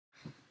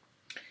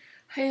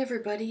Hi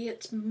everybody,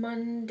 it's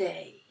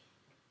Monday.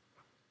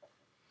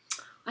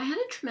 I had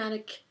a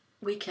traumatic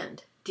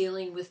weekend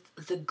dealing with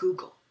the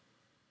Google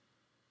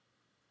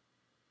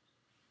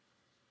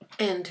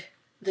and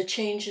the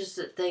changes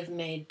that they've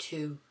made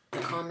to the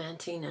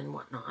commenting and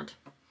whatnot.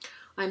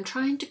 I'm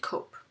trying to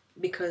cope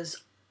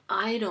because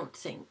I don't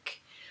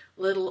think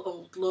little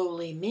old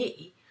lowly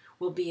me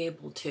will be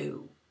able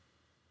to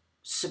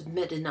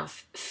submit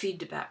enough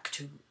feedback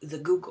to the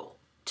Google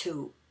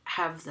to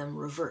have them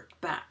revert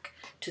back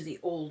to the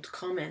old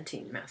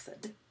commenting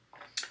method.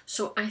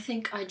 So I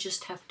think I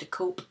just have to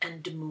cope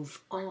and to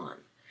move on.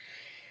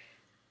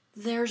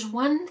 There's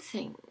one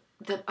thing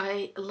that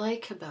I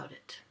like about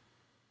it,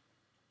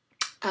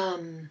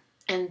 and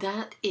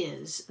that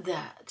is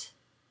that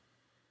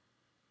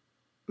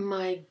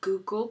my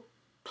Google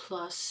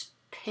Plus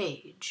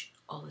page,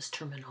 all this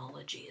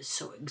terminology is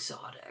so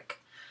exotic,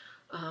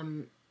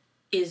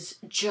 is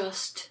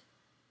just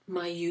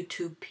my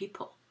YouTube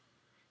people.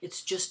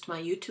 It's just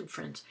my YouTube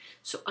friends.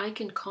 So I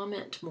can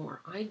comment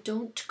more. I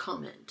don't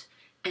comment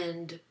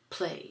and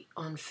play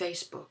on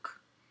Facebook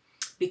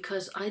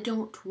because I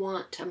don't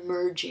want a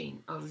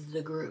merging of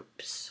the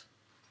groups.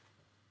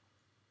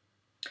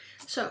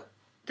 So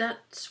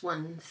that's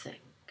one thing.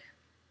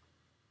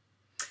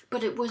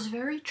 But it was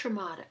very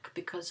traumatic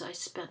because I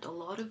spent a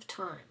lot of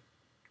time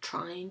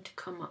trying to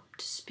come up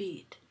to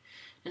speed.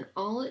 And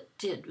all it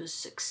did was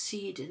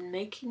succeed in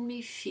making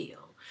me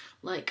feel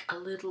like a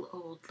little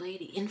old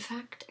lady. In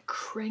fact, a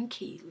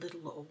cranky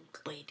little old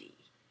lady.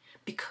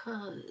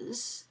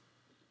 Because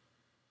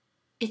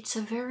it's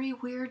a very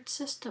weird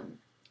system,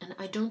 and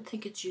I don't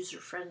think it's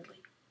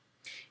user-friendly.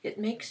 It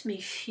makes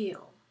me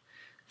feel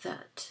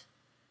that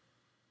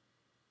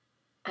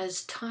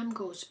as time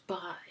goes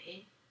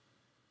by,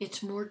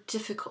 it's more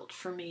difficult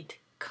for me to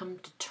come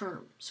to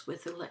terms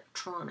with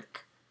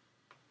electronic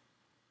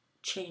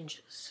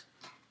changes.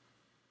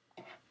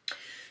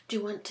 Do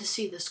you want to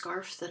see the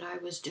scarf that I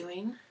was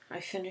doing? I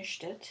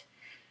finished it.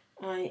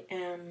 I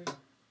am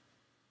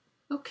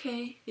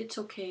okay. It's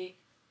okay.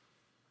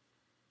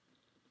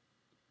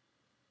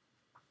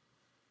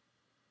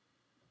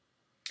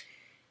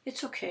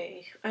 It's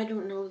okay. I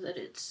don't know that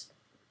it's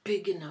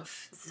big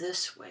enough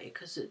this way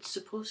because it's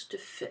supposed to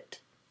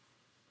fit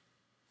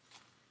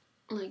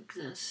like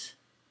this.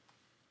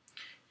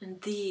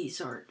 And these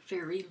aren't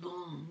very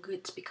long.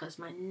 It's because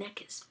my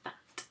neck is fat.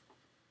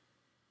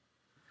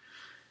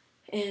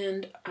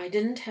 And I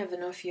didn't have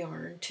enough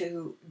yarn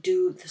to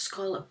do the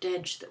scalloped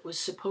edge that was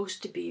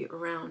supposed to be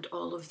around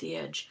all of the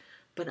edge,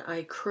 but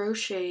I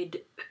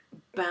crocheted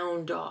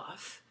bound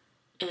off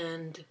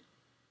and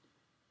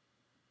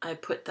I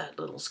put that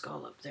little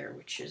scallop there,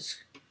 which is,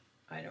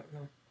 I don't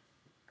know,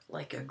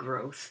 like a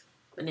growth.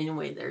 But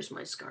anyway, there's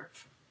my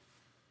scarf.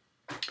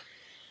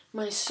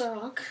 My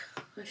sock,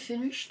 I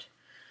finished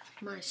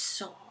my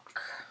sock.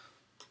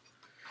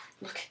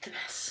 Look at the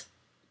mess.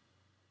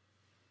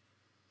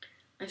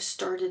 I've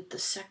started the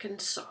second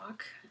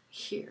sock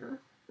here,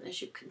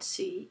 as you can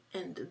see,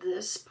 and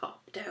this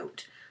popped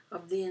out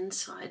of the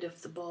inside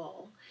of the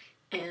ball,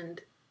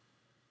 and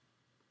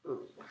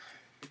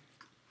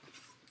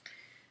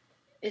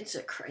it's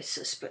a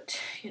crisis, but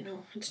you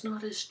know, it's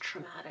not as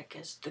traumatic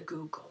as the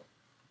Google.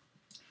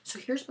 So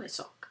here's my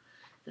sock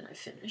that I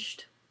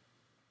finished.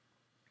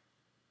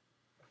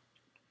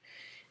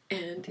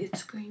 And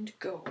it's going to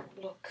go,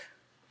 look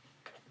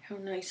how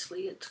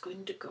nicely it's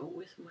going to go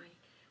with my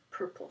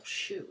purple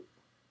shoe.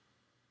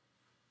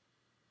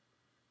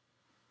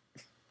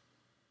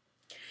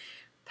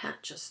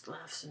 Pat just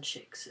laughs and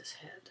shakes his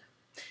head.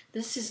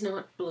 This is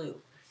not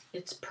blue,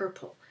 it's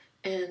purple,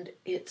 and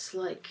it's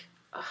like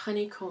a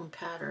honeycomb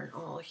pattern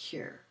all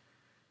here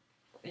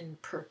in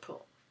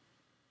purple.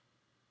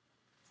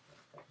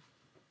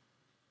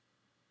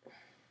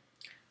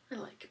 I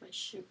like my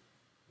shoe.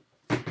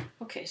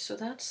 Okay, so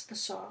that's the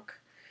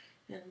sock,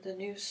 and the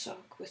new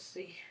sock with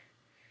the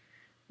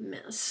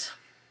mess.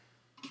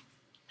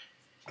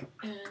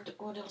 And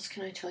what else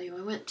can I tell you?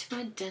 I went to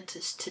my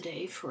dentist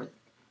today for,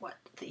 what,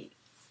 the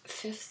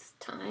 5th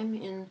time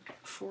in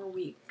 4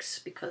 weeks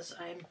because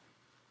I'm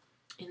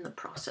in the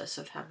process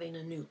of having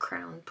a new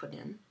crown put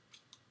in.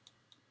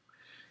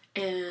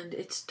 And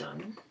it's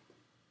done.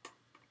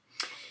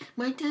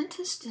 My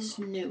dentist is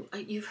new.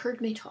 You've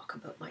heard me talk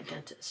about my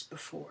dentist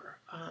before.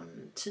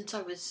 Since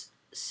I was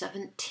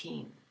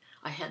 17,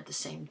 I had the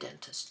same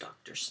dentist,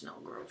 Dr.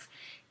 Snellgrove,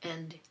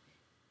 and,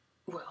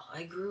 well,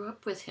 I grew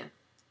up with him.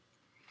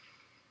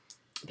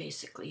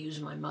 Basically, he was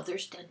my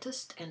mother's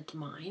dentist and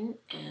mine,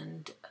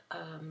 and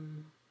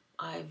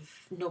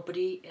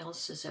nobody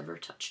else has ever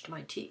touched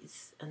my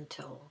teeth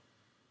until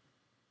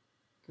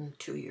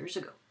 2 years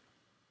ago.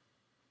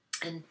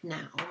 And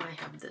now I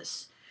have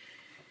this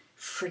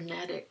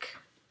frenetic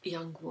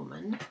young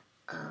woman.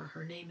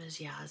 Her name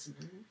is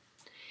Yasmin,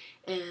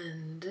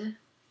 and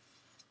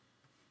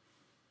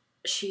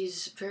she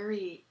has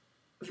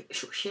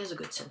a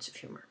good sense of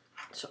humor.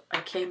 So I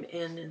came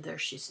in, and there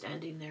she's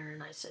standing there,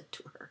 and I said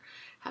to her,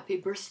 "Happy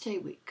birthday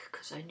week,"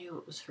 because I knew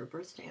it was her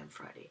birthday on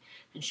Friday.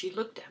 And she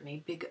looked at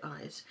me, big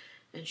eyes,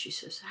 And she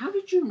says, how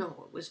did you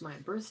know it was my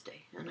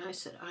birthday? And I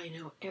said, I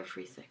know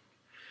everything.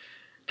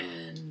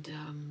 And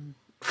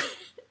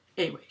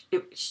anyway,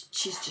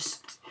 she's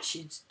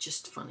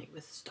just funny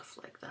with stuff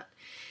like that.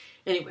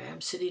 Anyway,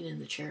 I'm sitting in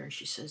the chair and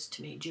she says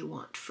to me, do you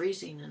want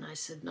freezing? And I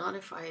said, not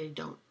if I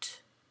don't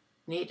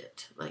need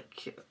it.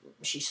 Like,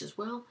 she says,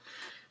 well,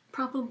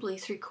 probably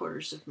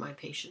 3/4 of my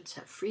patients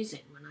have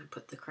freezing when I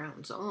put the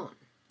crowns on.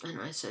 And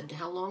I said,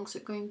 how long is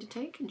it going to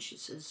take? And she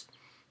says,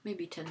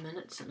 maybe 10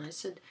 minutes. And I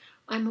said,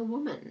 I'm a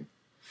woman.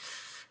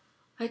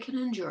 I can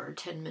endure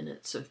 10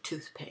 minutes of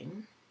tooth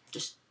pain.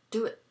 Just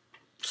do it.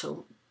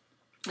 So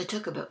it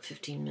took about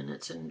 15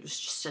 minutes, and it was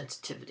just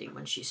sensitivity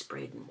when she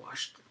sprayed and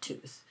washed the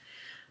tooth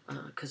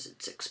because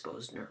it's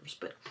exposed nerves.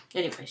 But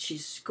anyway,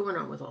 she's going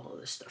on with all of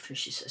this stuff, and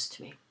she says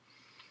to me,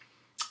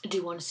 do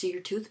you want to see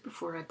your tooth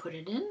before I put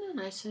it in? And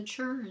I said,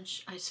 sure. And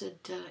I said,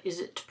 is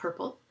it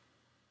purple?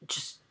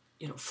 Just,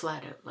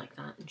 flat out like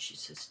that. And she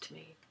says to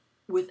me,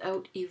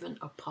 without even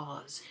a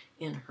pause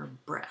in her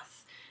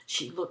breath,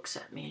 she looks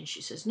at me and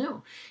she says,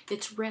 no,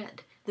 it's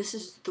red. This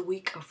is the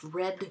week of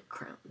red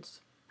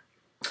crowns.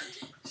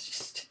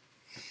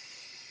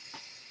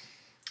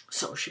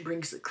 So she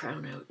brings the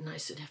crown out, and I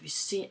said, have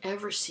you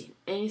ever seen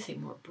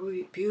anything more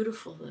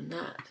beautiful than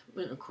that?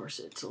 And of course,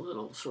 it's a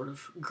little sort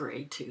of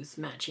gray tooth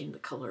matching the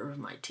color of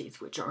my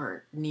teeth, which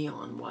aren't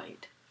neon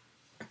white.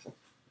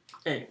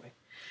 Anyway,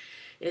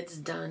 it's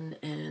done,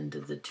 and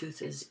the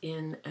tooth is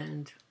in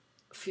and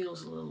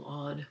feels a little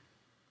odd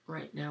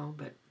right now,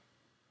 but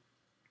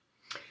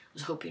I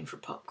was hoping for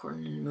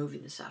popcorn and a movie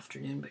this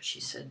afternoon, but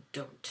she said,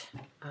 don't,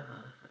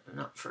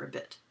 not for a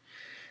bit.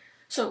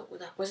 So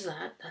that was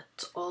that.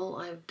 That's all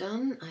I've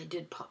done. I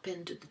did pop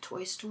into the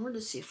toy store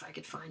to see if I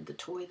could find the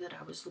toy that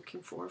I was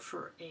looking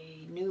for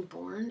a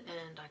newborn,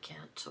 and I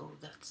can't, so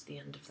that's the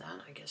end of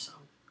that. I guess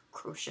I'll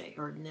crochet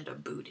or knit a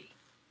booty.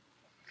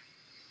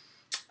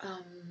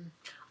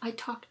 I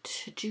talked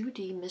to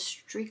Judy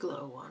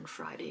Mistriglo on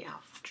Friday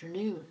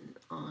afternoon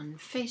on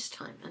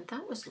FaceTime, and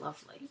that was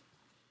lovely.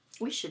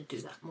 We should do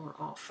that more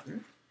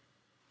often.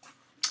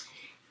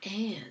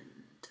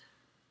 And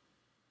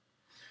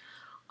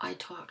I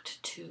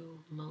talked to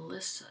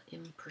Melissa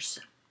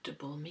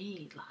Imperceptible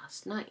Me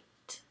last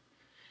night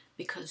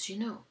because,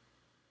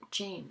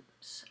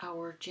 James,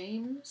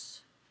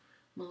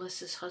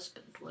 Melissa's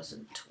husband,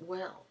 wasn't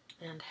well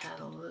and had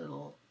a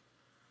little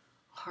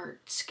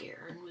heart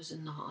scare and was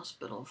in the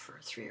hospital for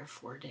 3 or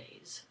 4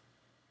 days.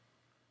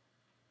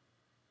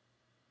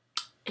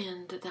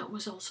 And that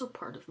was also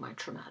part of my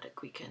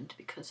traumatic weekend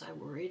because I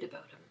worried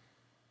about him.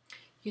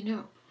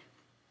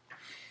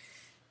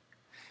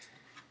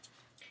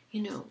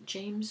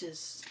 James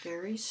is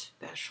very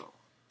special.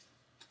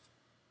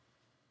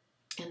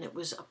 And it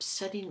was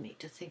upsetting me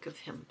to think of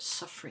him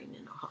suffering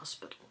in a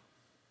hospital.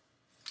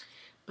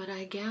 But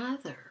I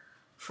gather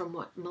from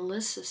what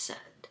Melissa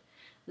said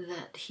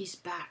that he's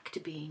back to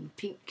being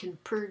pink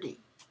and purty.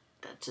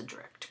 That's a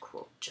direct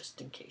quote,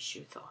 just in case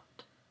you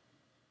thought.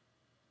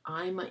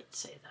 I might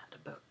say that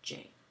about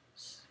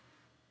James.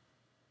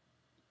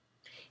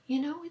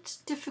 It's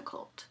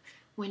difficult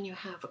when you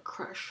have a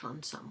crush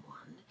on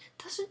someone.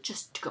 It doesn't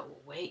just go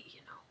away,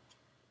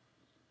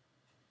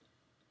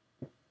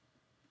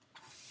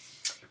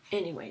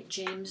 Anyway,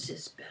 James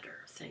is better,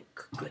 thank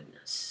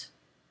goodness.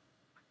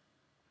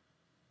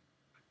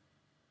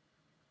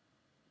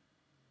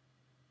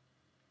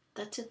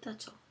 That's it,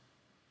 that's all.